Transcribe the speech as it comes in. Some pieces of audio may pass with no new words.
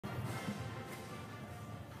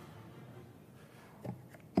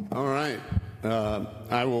All right.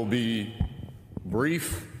 I will be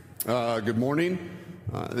brief. Good morning.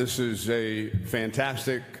 This is a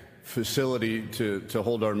fantastic facility to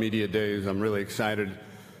hold our media days. I'm really excited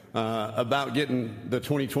about getting the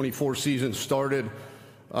 2024 season started.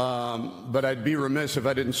 But I'd be remiss if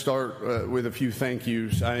I didn't start with a few thank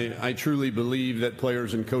yous. I truly believe that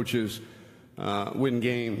players and coaches win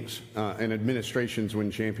games and administrations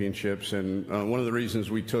win championships. And one of the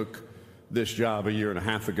reasons we took this job a year and a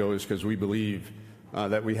half ago is because we believe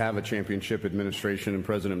that we have a championship administration, and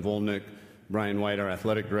President Volnick, Brian White, our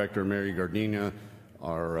athletic director, Mary Gardenia,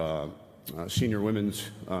 our senior women's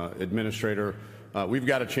administrator. We've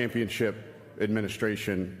got a championship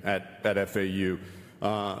administration at FAU.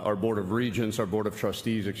 Our Board of Regents, our Board of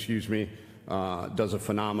Trustees, does a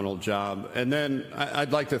phenomenal job. And then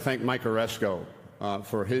I'd like to thank Mike Oresco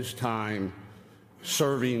for his time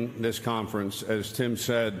serving this conference. As Tim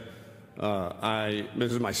said,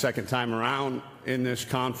 this is my second time around in this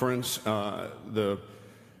conference. The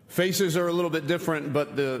faces are a little bit different,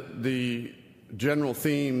 but the general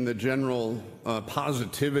theme, the general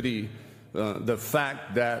positivity, the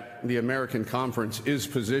fact that the American Conference is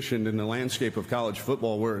positioned in the landscape of college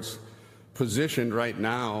football where it's positioned right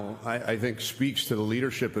now, I think speaks to the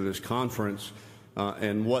leadership of this conference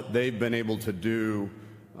and what they've been able to do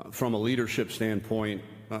from a leadership standpoint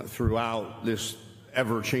throughout this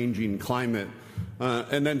ever-changing climate.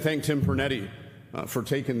 And then thank Tim Pernetti for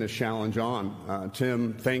taking this challenge on.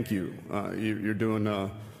 Tim, thank you. You're doing a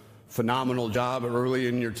phenomenal job early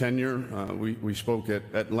in your tenure. We spoke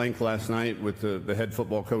at length last night with the head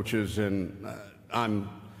football coaches, and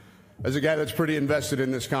as a guy that's pretty invested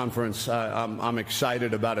in this conference, I'm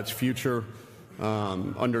excited about its future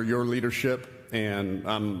under your leadership, and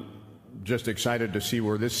I'm just excited to see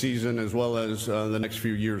where this season as well as the next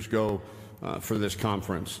few years go for this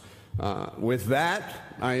conference. With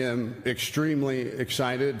that, I am extremely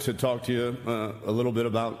excited to talk to you a little bit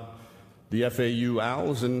about the FAU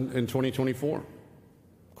Owls in 2024.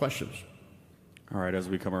 Questions? All right, as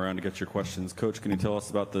we come around to get your questions, Coach, can you tell us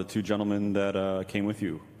about the two gentlemen that came with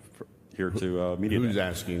you here to media? Who's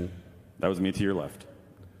asking? That was me to your left.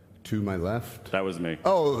 To my left? That was me.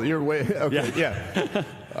 Oh, you're way, okay, yeah.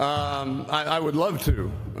 I would love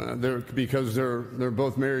to, because they're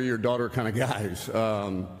both marry your daughter kind of guys.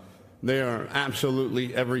 They are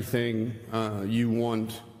absolutely everything you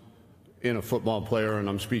want in a football player, and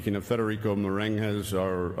I'm speaking of Federico Merengues,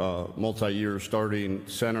 our multi-year starting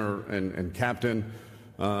center and captain,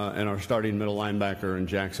 and our starting middle linebacker in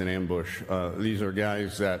Jackson Ambush. These are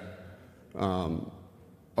guys that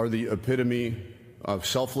are the epitome of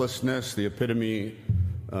selflessness, the epitome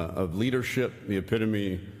of leadership, the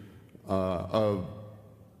epitome of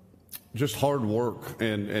just hard work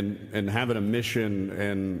and having a mission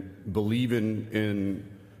and believing in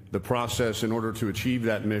the process in order to achieve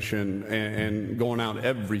that mission, and going out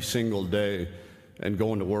every single day and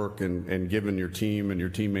going to work and giving your team and your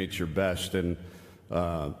teammates your best. And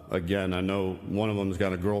again, I know one of them's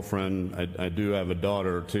got a girlfriend. I do have a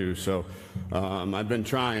daughter too, so I've been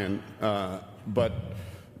trying. But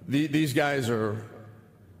these guys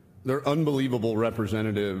they're unbelievable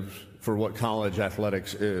representatives for what college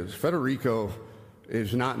athletics is. Federico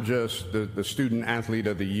is not just the student athlete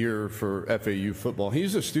of the year for FAU football.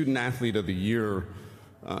 He's the student athlete of the year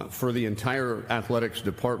for the entire athletics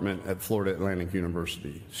department at Florida Atlantic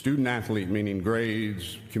University. Student athlete meaning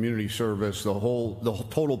grades, community service, the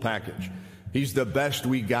total package. He's the best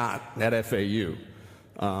we got at FAU.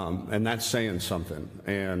 And that's saying something.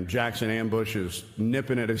 And Jackson Ambush is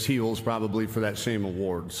nipping at his heels probably for that same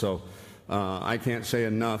award. So I can't say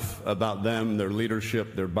enough about them, their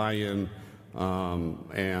leadership, their buy-in,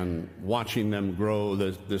 and watching them grow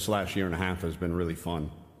this last year and a half has been really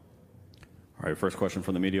fun. All right, first question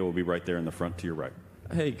from the media will be right there in the front to your right.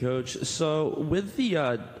 Hey, Coach. So with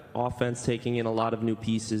the offense taking in a lot of new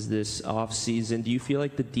pieces this offseason, do you feel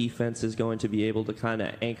like the defense is going to be able to kind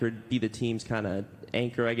of be the team's kind of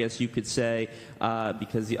anchor, I guess you could say,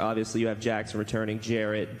 because obviously you have Jackson returning,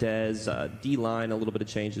 Jarrett, Dez, D-line, a little bit of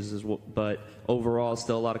changes as well, but overall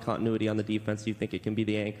still a lot of continuity on the defense. Do you think it can be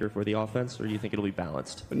the anchor for the offense, or do you think it'll be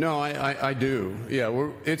balanced? No, I do. Yeah,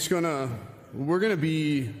 we're gonna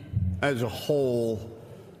be, as a whole,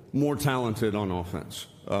 more talented on offense.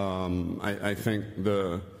 I think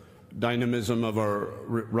the dynamism of our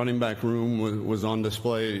running back room was on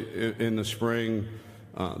display in the spring.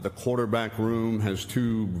 The quarterback room has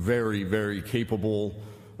two very, very capable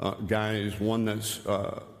guys, one that's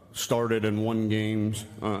started and won games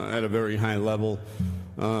at a very high level.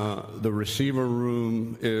 The receiver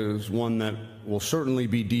room is one that will certainly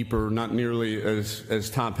be deeper, not nearly as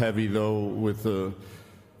top-heavy, though, with the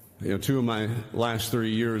 2 of my last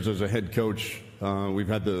 3 years as a head coach, we've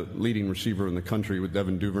had the leading receiver in the country with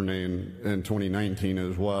Devin Duvernay in 2019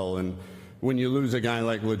 as well. And when you lose a guy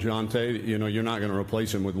like LeJohntay, you're not going to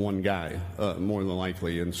replace him with one guy, more than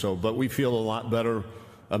likely. And so, but we feel a lot better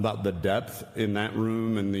about the depth in that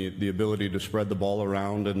room and the ability to spread the ball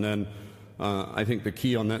around. And then I think the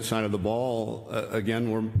key on that side of the ball,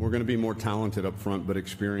 again, we're going to be more talented up front, but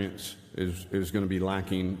experience is going to be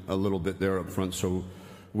lacking a little bit there up front. So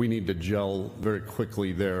we need to gel very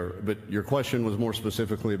quickly there. But your question was more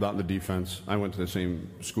specifically about the defense. I went to the same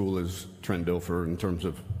school as Trent Dilfer in terms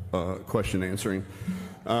of question answering.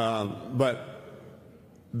 But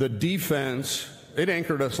the defense, it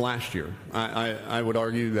anchored us last year. I would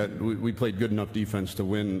argue that we played good enough defense to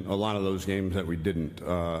win a lot of those games that we didn't.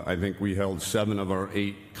 I think we held 7 of our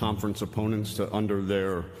 8 conference opponents to under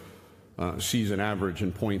their season average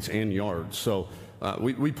in points and yards. So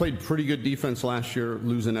we played pretty good defense last year.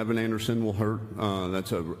 Losing Evan Anderson will hurt.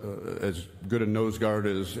 That's as good a nose guard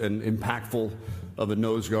and impactful of a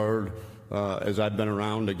nose guard as I've been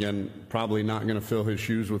around. Again, probably not going to fill his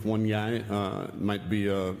shoes with one guy. Might be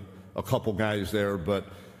a couple guys there. But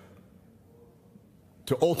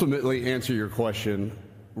to ultimately answer your question,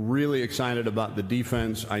 really excited about the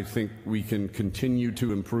defense. I think we can continue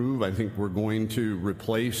to improve. I think we're going to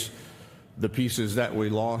replace the pieces that we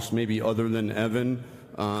lost, maybe other than Evan,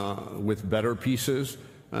 with better pieces.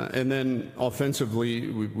 And then offensively,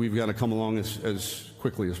 we've got to come along as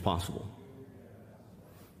quickly as possible.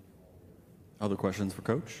 Other questions for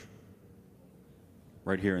Coach?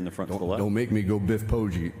 Right here in the front to the left. Don't make me go Biff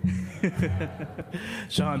Poggi.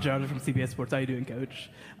 Sean Jones from CBS Sports. How you doing, Coach?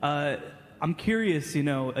 I'm curious,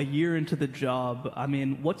 a year into the job, I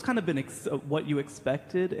mean, what's kind of been what you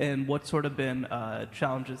expected, and what's sort of been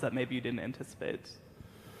challenges that maybe you didn't anticipate?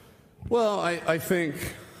 Well, I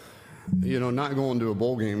think, not going to a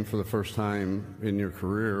bowl game for the first time in your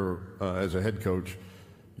career as a head coach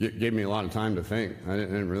gave me a lot of time to think. I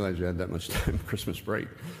didn't realize you had that much time, Christmas break.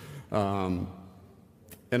 And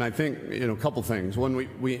I think, a couple things. One,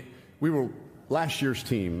 we were last year's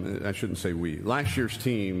team, I shouldn't say we, last year's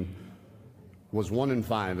team was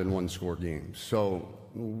 1-5 in one-score games. So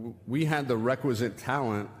we had the requisite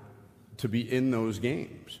talent to be in those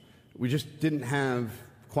games. We just didn't have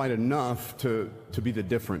quite enough to be the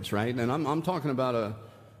difference, right? And I'm talking about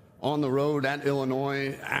on the road at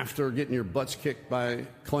Illinois after getting your butts kicked by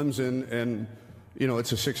Clemson, and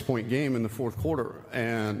it's a 6-point game in the fourth quarter,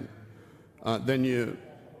 and then you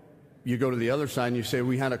go to the other side and you say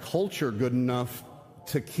we had a culture good enough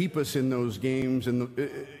to keep us in those games, and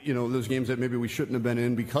those games that maybe we shouldn't have been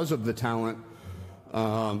in because of the talent,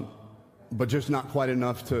 but just not quite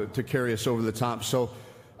enough to carry us over the top. So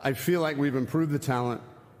I feel like we've improved the talent,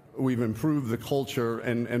 we've improved the culture,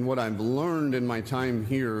 and what I've learned in my time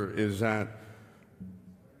here is that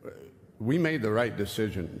we made the right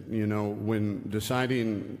decision. When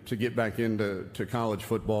deciding to get back into college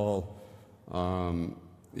football,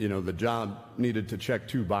 the job needed to check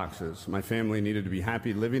 2 boxes. My family needed to be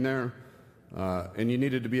happy living there, and you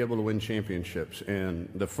needed to be able to win championships. And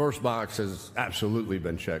the first box has absolutely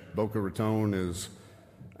been checked. Boca Raton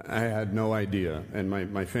I had no idea. And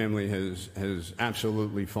my family has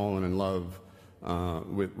absolutely fallen in love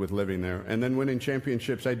with living there. And then winning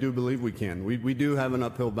championships, I do believe we can. We do have an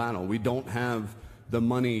uphill battle. We don't have the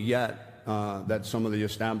money yet that some of the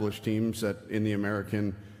established teams that in the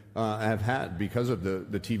American have had because of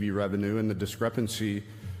the TV revenue and the discrepancy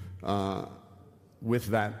with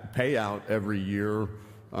that payout every year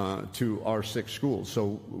to our 6 schools.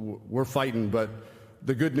 So we're fighting, but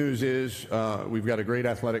the good news is we've got a great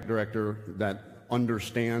athletic director that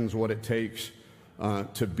understands what it takes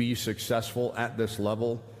to be successful at this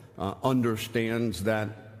level, understands that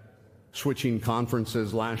switching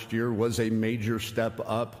conferences last year was a major step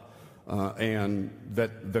up, and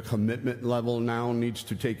that the commitment level now needs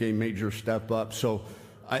to take a major step up. So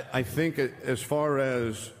I think as far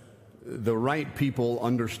as the right people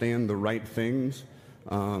understand the right things,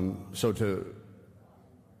 so to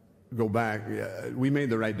go back, we made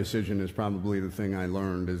the right decision is probably the thing I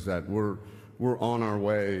learned, is that we're on our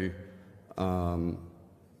way to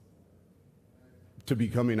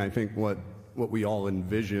becoming, I think, what we all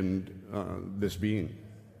envisioned this being.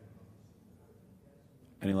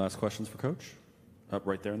 Any last questions for Coach? Up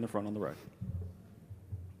right there in the front on the right.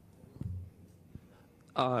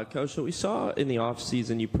 Coach, so we saw in the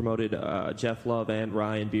offseason you promoted Jeff Love and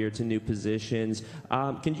Ryan Beard to new positions.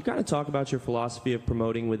 Can you kind of talk about your philosophy of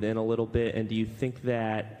promoting within a little bit, and do you think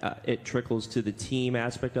that it trickles to the team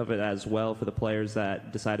aspect of it as well for the players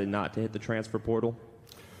that decided not to hit the transfer portal?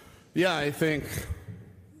 Yeah, I think,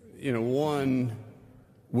 one,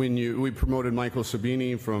 we promoted Michael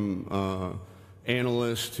Sabini from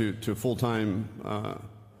analyst to full-time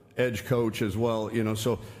edge coach as well,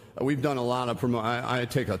 so we've done a lot of I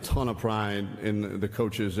take a ton of pride in the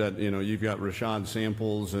coaches that, you've got Rashad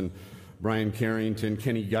Samples and Brian Carrington,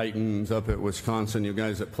 Kenny Guyton's up at Wisconsin, you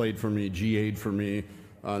guys that played for me, GA'd for me,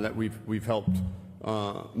 that we've helped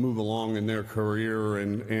move along in their career,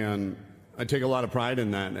 and I take a lot of pride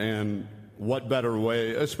in that. And what better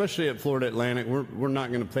way, especially at Florida Atlantic, we're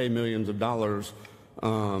not going to pay millions of dollars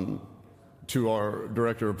to our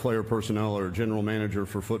director of player personnel or general manager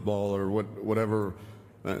for football or whatever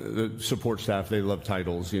the support staff. They love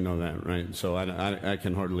titles, you know that, right? So I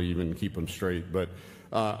can hardly even keep them straight. But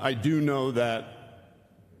I do know that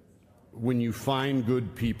when you find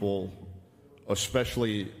good people,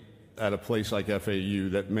 especially at a place like FAU,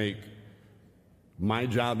 that make my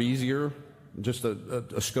job easier, just a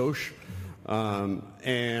skosh,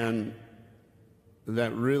 and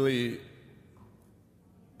that really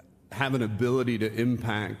have an ability to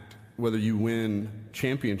impact whether you win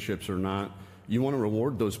championships or not, you want to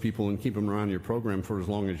reward those people and keep them around your program for as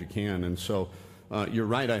long as you can. And so you're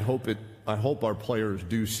right. I hope our players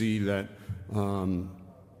do see that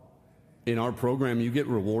in our program you get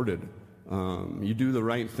rewarded. You do the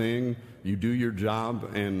right thing, you do your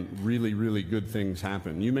job, and really, really good things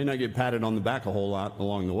happen. You may not get patted on the back a whole lot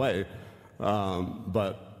along the way,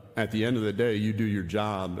 but at the end of the day, you do your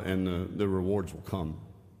job, and the rewards will come.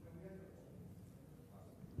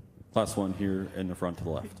 Last one here in the front to the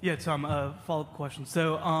left. Yeah, Tom, follow-up question.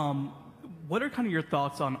 So what are kind of your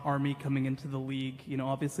thoughts on Army coming into the league?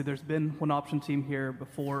 Obviously there's been one option team here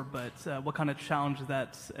before, but what kind of challenge is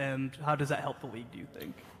that, and how does that help the league, do you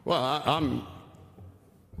think? Well,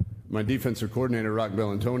 my defensive coordinator, Rock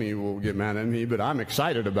Bellantoni, will get mad at me, but I'm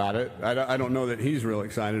excited about it. I don't know that he's real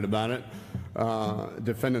excited about it.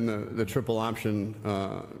 Defending the triple option,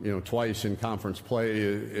 twice in conference play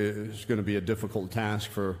is going to be a difficult task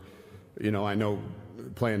for, I know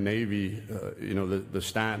playing Navy, the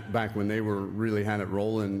stat back when they really had it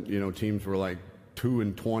rolling, teams were like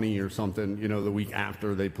 2-20 or something, the week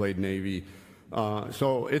after they played Navy.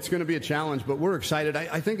 So it's going to be a challenge, but we're excited.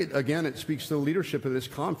 I think, it speaks to the leadership of this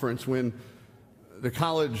conference when the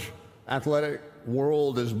college athletic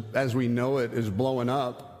world, as we know it, is blowing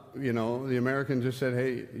up. The Americans just said,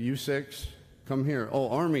 hey, U6, come here. Oh,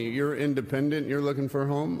 Army, you're independent, you're looking for a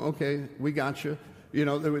home? Okay, we got you. They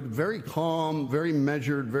were very calm, very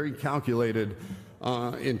measured, very calculated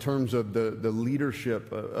in terms of the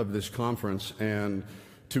leadership of this conference. And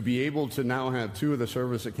to be able to now have two of the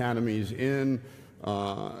service academies in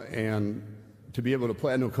and to be able to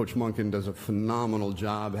play. I know Coach Munkin does a phenomenal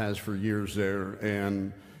job, has for years there.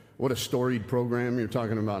 And what a storied program. You're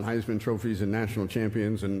talking about Heisman trophies and national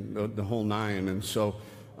champions and the whole nine. And so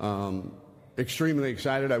extremely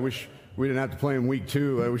excited. I wish we didn't have to play in week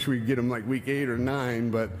 2. I wish we'd get them like week 8 or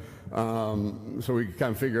 9, but so we could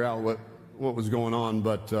kind of figure out what was going on,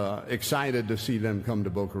 but excited to see them come to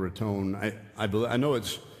Boca Raton. I know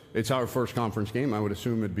it's our first conference game. I would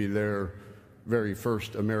assume it'd be their very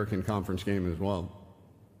first American conference game as well.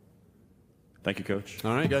 Thank you, Coach.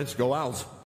 All right, guys, go Owls.